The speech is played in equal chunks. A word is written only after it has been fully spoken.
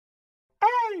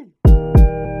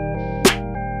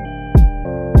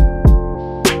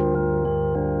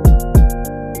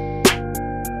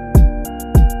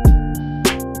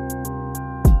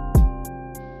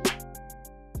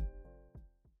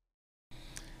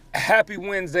Happy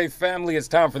Wednesday, family. It's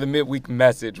time for the midweek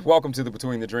message. Welcome to the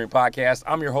Between the Dream podcast.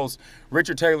 I'm your host,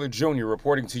 Richard Taylor Jr.,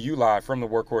 reporting to you live from the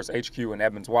Workhorse HQ in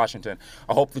Edmonds, Washington.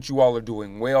 I hope that you all are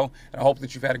doing well, and I hope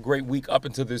that you've had a great week up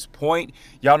until this point.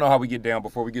 Y'all know how we get down.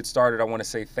 Before we get started, I want to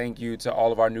say thank you to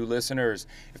all of our new listeners.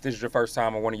 If this is your first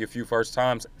time or one of your few first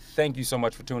times, thank you so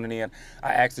much for tuning in.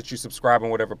 I ask that you subscribe on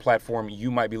whatever platform you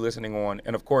might be listening on.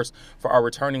 And of course, for our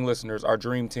returning listeners, our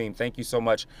dream team, thank you so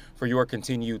much for your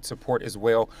continued support as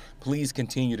well. Please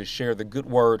continue to share the good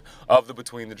word of the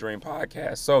Between the Dream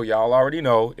podcast. So y'all already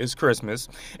know it's Christmas.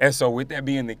 And so with that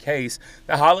being the case,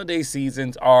 the holiday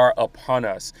seasons are upon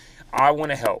us. I want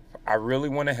to help. I really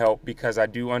want to help because I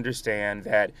do understand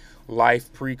that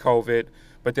life pre-COVID,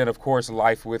 but then of course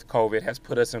life with COVID has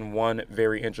put us in one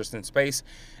very interesting space.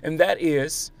 And that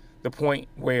is the point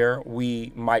where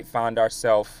we might find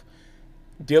ourselves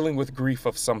dealing with grief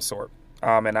of some sort.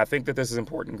 And I think that this is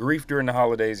important. Grief during the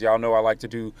holidays, y'all know I like to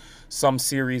do some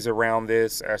series around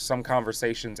this, some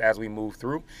conversations as we move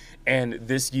through. And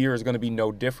this year is going to be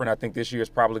no different. I think this year is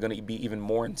probably going to be even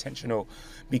more intentional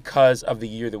because of the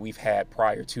year that we've had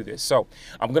prior to this. So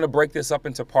I'm going to break this up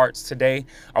into parts today.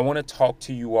 I want to talk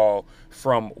to you all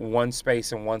from one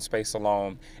space and one space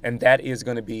alone. And that is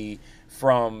going to be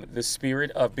from the spirit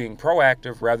of being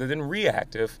proactive rather than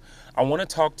reactive. I want to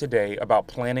talk today about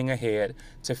planning ahead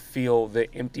to fill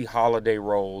the empty holiday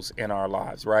roles in our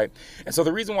lives, right? And so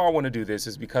the reason why I want to do this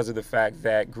is because of the fact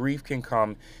that grief can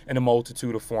come in a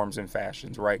multitude of forms and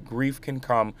fashions, right? Grief can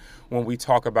come when we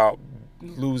talk about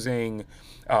losing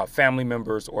family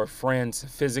members or friends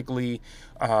physically.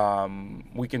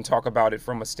 We can talk about it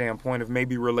from a standpoint of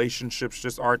maybe relationships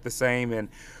just aren't the same and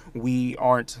we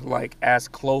aren't like as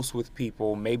close with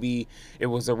people. Maybe it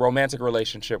was a romantic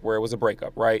relationship where it was a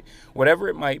breakup, right? Whatever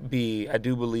it might be, I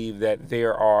do believe that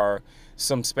there are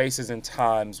some spaces and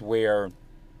times where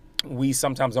we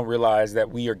sometimes don't realize that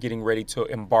we are getting ready to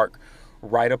embark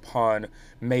right upon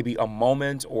maybe a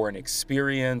moment or an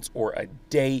experience or a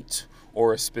date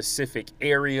or a specific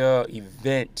area,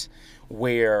 event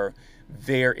where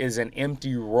there is an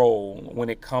empty role when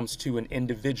it comes to an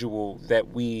individual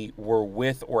that we were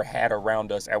with or had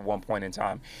around us at one point in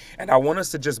time. And I want us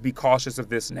to just be cautious of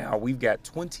this now. We've got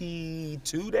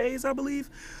 22 days, I believe,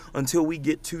 until we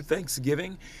get to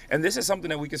Thanksgiving. And this is something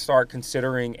that we can start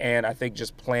considering and I think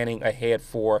just planning ahead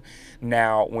for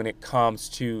now when it comes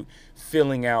to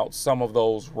filling out some of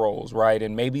those roles, right?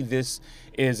 And maybe this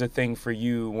is a thing for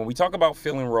you. When we talk about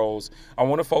filling roles, I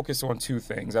want to focus on two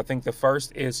things. I think the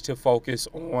first is to focus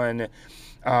on,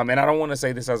 and I don't want to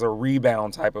say this as a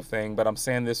rebound type of thing, but I'm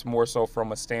saying this more so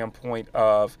from a standpoint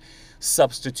of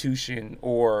substitution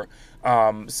or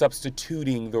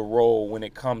substituting the role when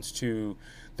it comes to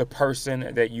the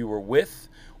person that you were with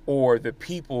or the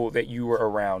people that you were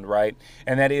around, right?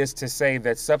 And that is to say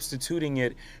that substituting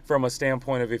it from a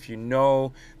standpoint of if you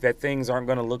know that things aren't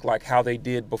going to look like how they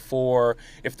did before,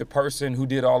 if the person who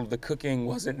did all of the cooking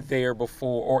wasn't there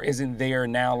before or isn't there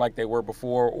now like they were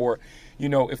before, or, you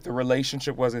know, if the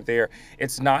relationship wasn't there,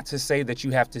 it's not to say that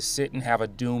you have to sit and have a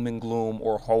doom and gloom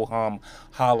or ho-hum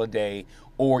holiday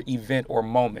or event or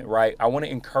moment, right? I want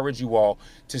to encourage you all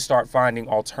to start finding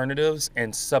alternatives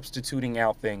and substituting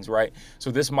out things, right? So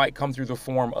this might come through the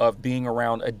form of being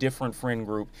around a different friend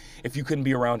group if you couldn't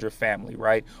be around your family,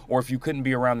 right? Or if you couldn't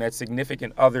be around that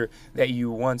significant other that you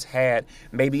once had,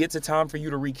 maybe it's a time for you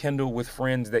to rekindle with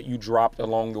friends that you dropped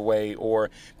along the way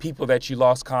or people that you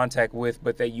lost contact with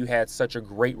but that you had such a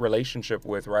great relationship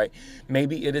with, right?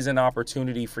 Maybe it is an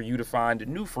opportunity for you to find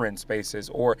new friend spaces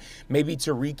or maybe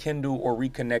to rekindle or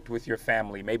reconnect with your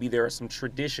family. Maybe there are some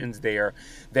traditions there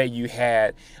that you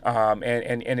had,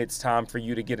 and it's time for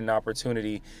you to get an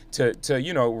opportunity to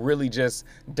you know, really just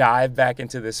dive back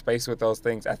into this space with those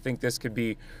things. I think this could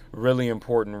be really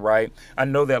important, right? I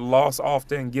know that loss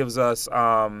often gives us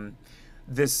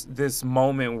this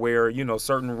moment where, you know,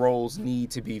 certain roles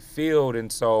need to be filled,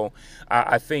 and so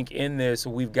I think in this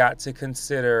we've got to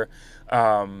consider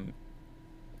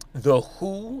the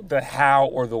who, the how,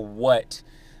 or the what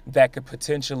that could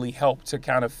potentially help to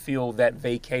kind of fill that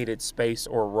vacated space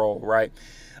or role, right?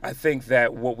 I think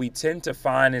that what we tend to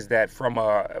find is that from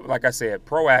like I said,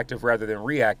 proactive rather than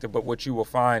reactive, but what you will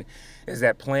find is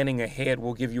that planning ahead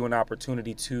will give you an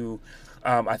opportunity to,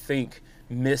 I think,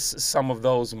 miss some of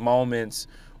those moments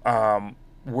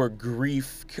where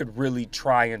grief could really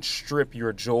try and strip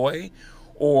your joy,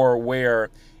 or where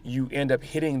you end up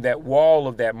hitting that wall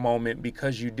of that moment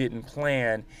because you didn't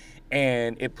plan,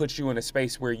 and it puts you in a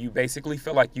space where you basically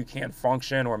feel like you can't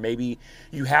function, or maybe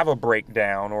you have a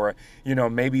breakdown, or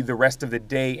maybe the rest of the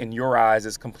day in your eyes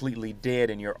is completely dead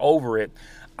and you're over it.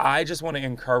 I just want to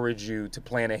encourage you to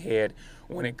plan ahead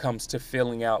when it comes to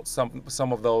filling out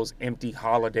some of those empty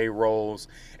holiday roles,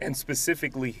 and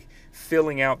specifically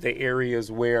filling out the areas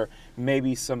where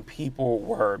maybe some people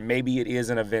were. Maybe it is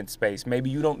an event space. Maybe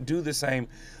you don't do the same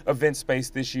event space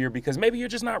this year because maybe you're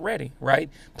just not ready, right?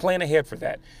 Plan ahead for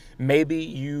that. Maybe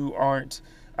you aren't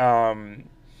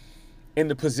in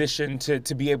the position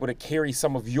to be able to carry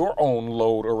some of your own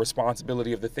load or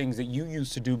responsibility of the things that you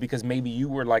used to do because maybe you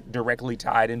were like directly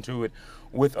tied into it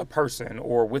with a person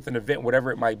or with an event,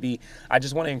 whatever it might be. I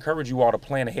just want to encourage you all to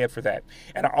plan ahead for that.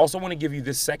 And I also want to give you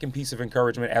this second piece of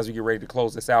encouragement as we get ready to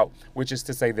close this out, which is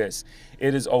to say this: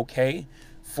 it is okay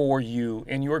for you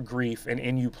in your grief and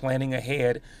in you planning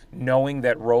ahead, knowing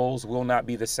that roles will not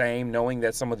be the same, knowing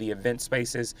that some of the event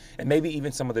spaces and maybe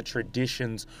even some of the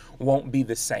traditions won't be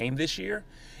the same this year.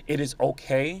 It is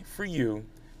okay for you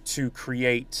to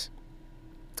create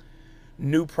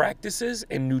new practices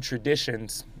and new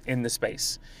traditions in the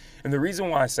space. And the reason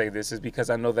why I say this is because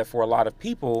I know that for a lot of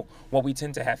people, what we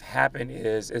tend to have happen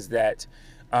is that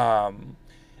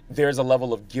there's a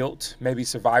level of guilt, maybe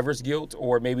survivor's guilt,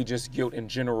 or maybe just guilt in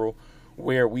general,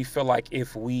 where we feel like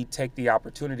if we take the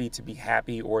opportunity to be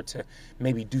happy or to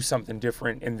maybe do something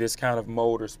different in this kind of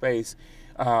mode or space,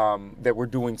 that we're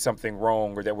doing something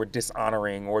wrong, or that we're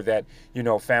dishonoring, or that,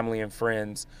 family and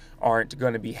friends aren't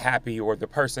going to be happy, or the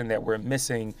person that we're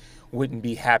missing wouldn't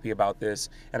be happy about this.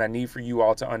 And I need for you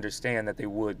all to understand that they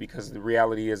would, because the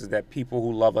reality is that people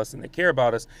who love us and they care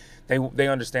about us, they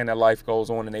understand that life goes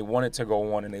on and they want it to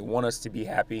go on, and they want us to be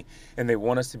happy, and they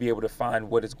want us to be able to find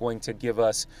what is going to give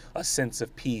us a sense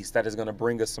of peace that is going to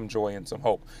bring us some joy and some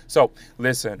hope. So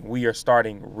listen, we are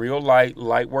starting real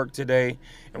light work today,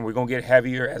 and we're going to get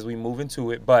heavier as we move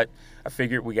into it. But I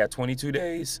figured we got 22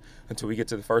 days until we get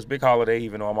to the first big holiday,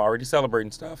 even though I'm already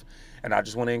celebrating stuff. And I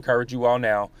just want to encourage you all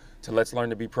now to let's learn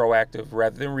to be proactive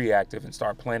rather than reactive and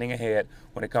start planning ahead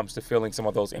when it comes to filling some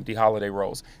of those empty holiday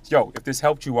roles. Yo, if this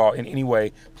helped you all in any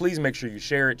way, please make sure you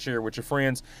share it with your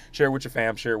friends, share it with your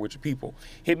fam, share it with your people.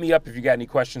 Hit me up if you got any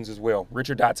questions as well.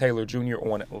 Richard.Taylor Jr.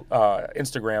 on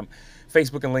Instagram,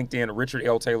 Facebook and LinkedIn, Richard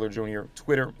L. Taylor Jr.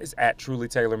 Twitter is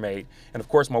 @TrulyTaylorMade. And of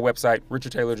course, my website,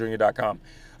 RichardTaylorJr.com.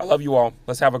 I love you all.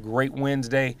 Let's have a great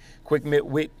Wednesday. Quick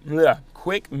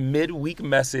midweek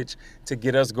message to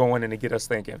get us going and to get us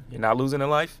thinking. You're not losing in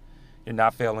life. You're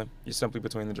not failing. You're simply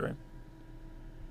between the dream.